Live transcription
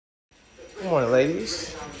Good morning,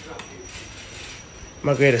 ladies.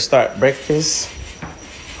 I'm going to start breakfast.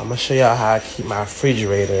 I'm going to show y'all how I keep my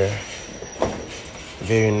refrigerator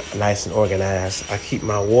very nice and organized. I keep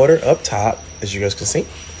my water up top, as you guys can see.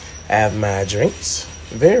 I have my drinks,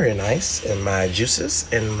 very nice, and my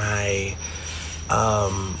juices, and my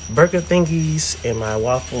burger thingies, and my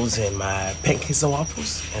waffles, and my pancakes and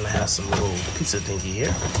waffles. And I have some little pizza thingy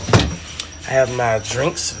here. I have my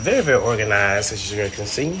drinks very, very organized, as you guys can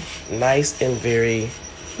see. Nice and very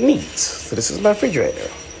neat. So this is my refrigerator.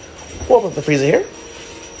 Open up the freezer here.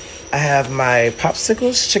 I have my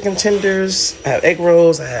popsicles, chicken tenders, I have egg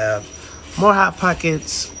rolls, I have more Hot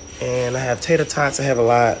Pockets, and I have tater tots. I have a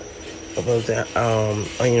lot of other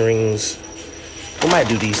onion rings. We might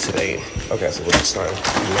do these today. Okay, so we'll just start in a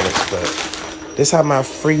few minutes, but this is how my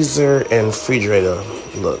freezer and refrigerator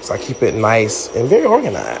looks. I keep it nice and very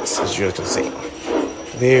organized, as you guys can see.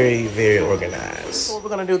 Very, very organized. So what we're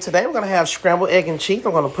gonna do today, we're gonna have scrambled egg and cheese.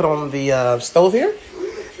 I'm gonna put on the stove here.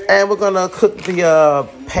 And we're gonna cook the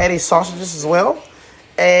patty sausages as well.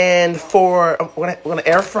 And we're gonna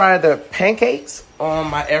air fry the pancakes on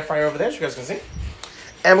my air fryer over there, as you guys can see.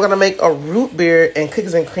 And we're gonna make a root beer and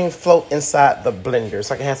cookies and cream float inside the blender,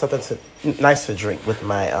 so I can have something nice to drink with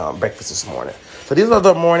my breakfast this morning. So these are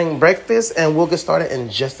the morning breakfast, and we'll get started in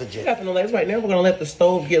just a minute. Good afternoon, ladies. Right now, we're gonna let the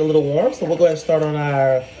stove get a little warm, so we'll go ahead and start on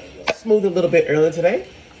our smoothie a little bit earlier today.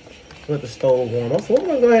 Let the stove warm up. So what we're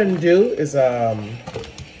gonna go ahead and do is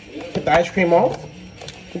put the ice cream off.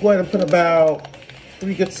 We'll go ahead and put about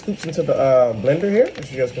 3 good scoops into the blender here,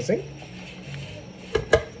 as you guys can see.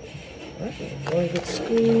 All right, 1 good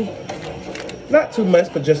scoop. Not too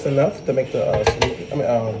much, but just enough to make the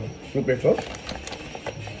root beer float.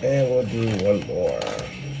 And we'll do 1 more.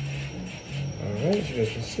 All right, as you guys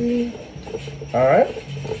can see. All right,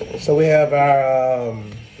 so we have our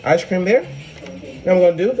ice cream there. Now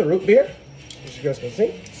we're gonna do the root beer, as you guys can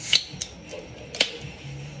see.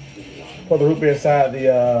 Pour the root beer inside the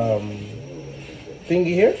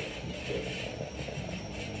thingy here.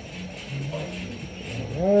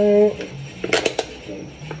 All right.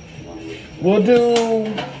 We'll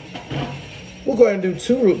go ahead and do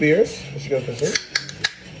 2 root beers, as you guys can see.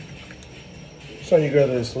 Showing you guys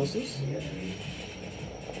the exclusives.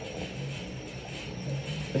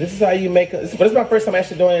 And this is how you make it. But this is my first time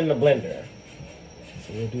actually doing it in the blender.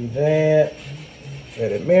 So we'll do that.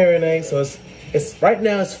 Let it marinate. So it's right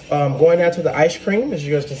now it's going down to the ice cream, as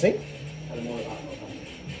you guys can see.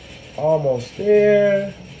 Almost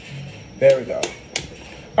there. There we go.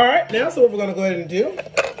 All right, now so what we're gonna go ahead and do.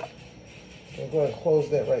 We'll go ahead and close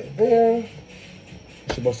that right there.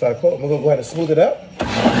 Should both sides closed. We're gonna go ahead and smooth it up.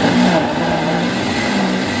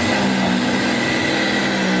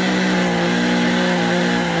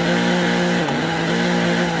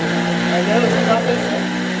 And now it's a process.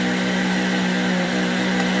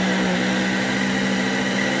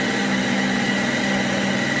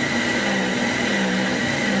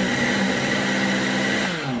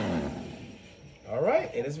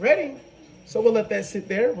 It is ready. So we'll let that sit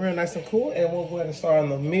there real nice and cool, and we'll go ahead and start on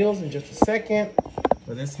the meals in just a second.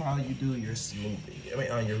 But that's how you do your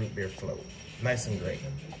smoothie. On your root beer float. Nice and great.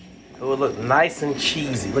 It will look nice and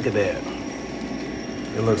cheesy. Look at that.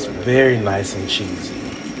 It looks very nice and cheesy,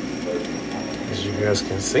 as you guys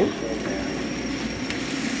can see.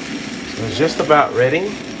 So it's just about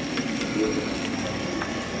ready.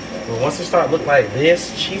 But once it starts looking like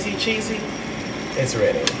this, cheesy, it's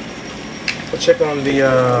ready. We'll check on the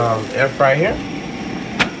air fryer here.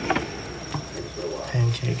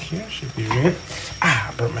 Pancake here should be ready.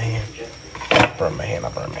 I burnt my hand. I burnt my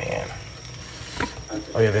hand.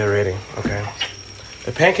 Oh yeah, they're ready. Okay.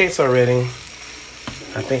 The pancakes are ready.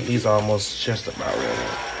 I think these are almost just about ready.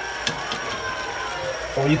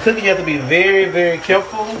 When you cook it, you have to be very, very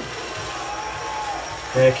careful.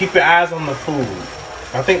 And keep your eyes on the food.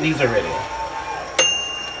 I think these are ready.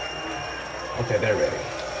 Okay, they're ready.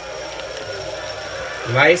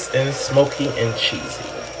 Nice and smoky and cheesy.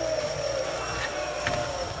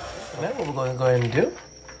 Now what we're going to go ahead and do,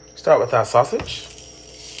 start with our sausage.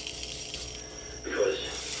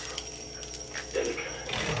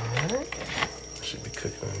 Alright. Should be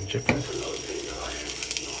cooking in jiffy.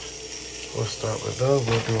 We'll start with those.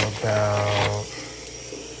 We'll do about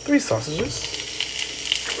 3 sausages.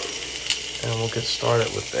 And we'll get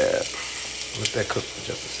started with that. Let that cook for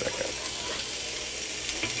just a second.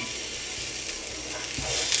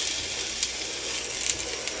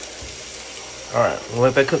 Alright, we'll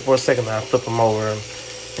let that cook for a second, then I'll flip them over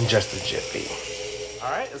in just a jiffy.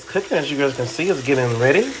 Alright, it's cooking, as you guys can see. It's getting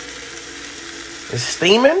ready. It's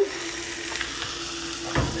steaming,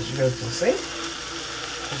 as you guys can see.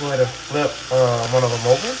 We'll go ahead and flip one of them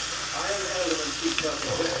over.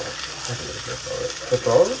 Flip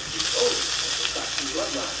over.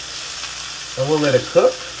 And we'll let it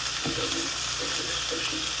cook.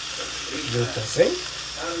 You can see.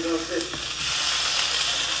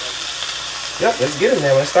 Yep, let's get in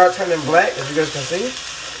there. When it starts turning black, as you guys can see,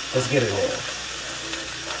 let's get in there.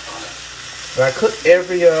 But I cook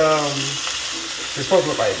every, it's supposed to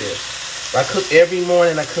look like this. But I cook every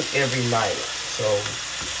morning, I cook every night. So,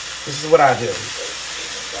 this is what I do.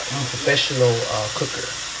 I'm a professional cooker,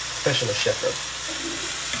 professional chef.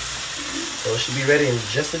 So it should be ready in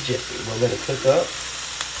just a jiffy. We'll let it cook up,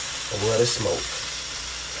 and we'll let it smoke.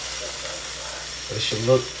 But it should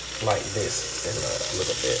look like this in a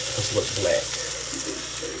little bit. Just look black.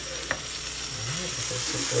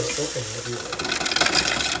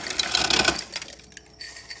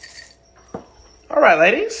 All right,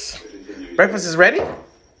 ladies. Breakfast is ready.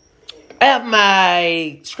 I have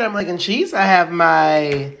my scrambled egg and cheese. I have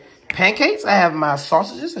my pancakes. I have my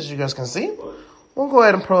sausages, as you guys can see. We'll go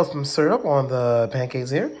ahead and pour some syrup on the pancakes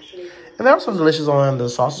here. And they're also delicious on the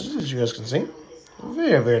sausages, as you guys can see.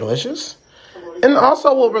 Very, very delicious. And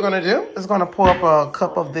also what we're going to do is going to pour up a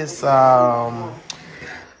cup of this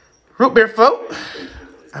root beer float.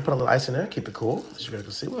 I put a little ice in there, keep it cool, as you guys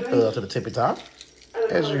can see. We'll fill it up to the tippy top,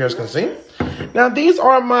 as you guys can see. Now, these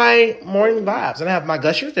are my morning vibes. And I have my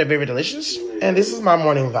gushers. They're very delicious. And this is my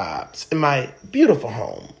morning vibes in my beautiful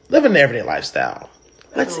home. Living the everyday lifestyle.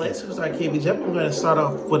 Let's start KBJ. I'm going to start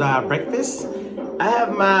off with our breakfast. I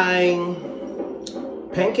have my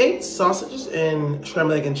pancakes, sausages, and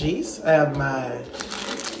scrambled egg and cheese. I have my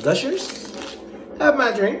gushers. I have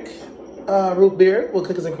my drink, root beer with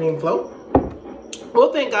cookies and cream float.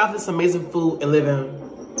 Well, thank God for this amazing food and living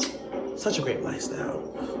such a great lifestyle.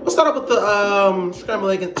 We'll start off with the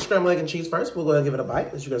scrambled egg and cheese first. We'll go ahead and give it a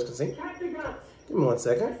bite, as you guys can see. Give me 1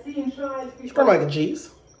 second. Scrambled egg and cheese.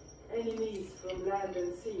 Enemies from land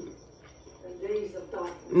and sea, and days of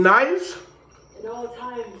darkness. Nice. In all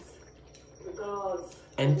times, the gods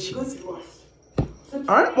and good cheesy. to us. All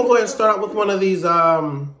right, we'll go ahead and start out with one of these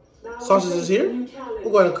sausages here.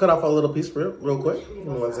 We'll go ahead and cut off a little piece real quick. Give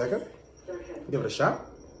me 1 second. Give it a shot.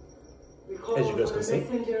 As you guys can see.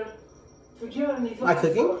 My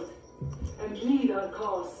cooking. And lead our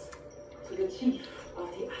cause to the chief of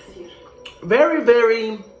the Asir. Very,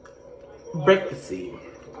 very breakfasty.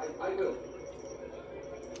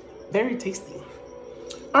 Very tasty.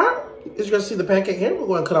 All right, as you guys see the pancake here, we'll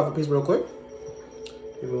go ahead and cut off a piece real quick.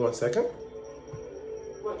 Give me 1 second.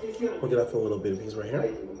 We'll get off a little bit of piece right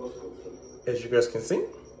here. As you guys can see,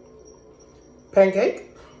 pancake.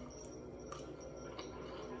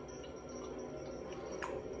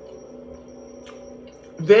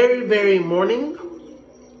 Very, very morning,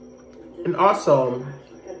 and also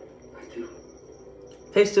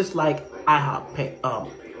tastes just like IHOP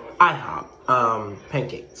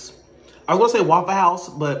pancakes. I was gonna say Waffle House,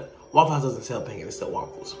 but Waffle House doesn't sell pancakes; they sell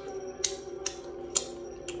waffles.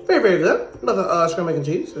 Very, very good. Another scrambled egg and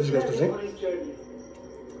cheese, as you guys can see.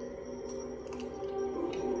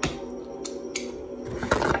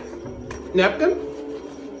 Napkin.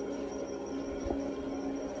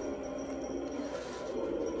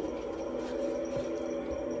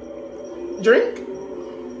 Drink.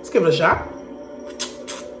 Let's give it a shot.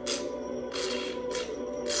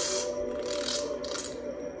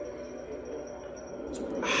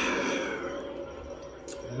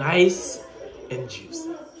 Nice and juicy.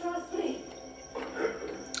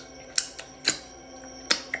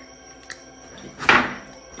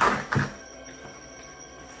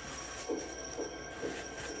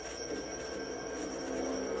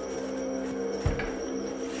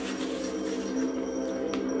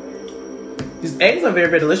 These eggs are very,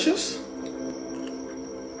 very delicious.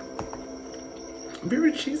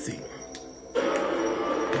 Very cheesy.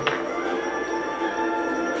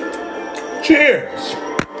 Cheers!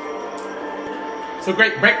 So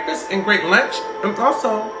great breakfast and great lunch, and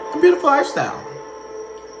also a beautiful lifestyle.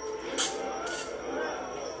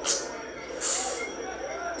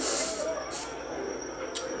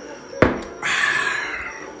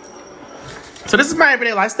 So this is my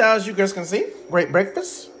everyday lifestyle, as you guys can see. Great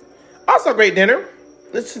breakfast. Also great dinner.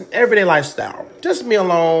 It's an everyday lifestyle. Just me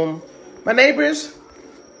alone. My neighbors,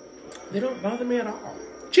 they don't bother me at all.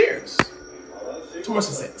 Cheers. To more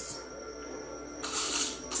success.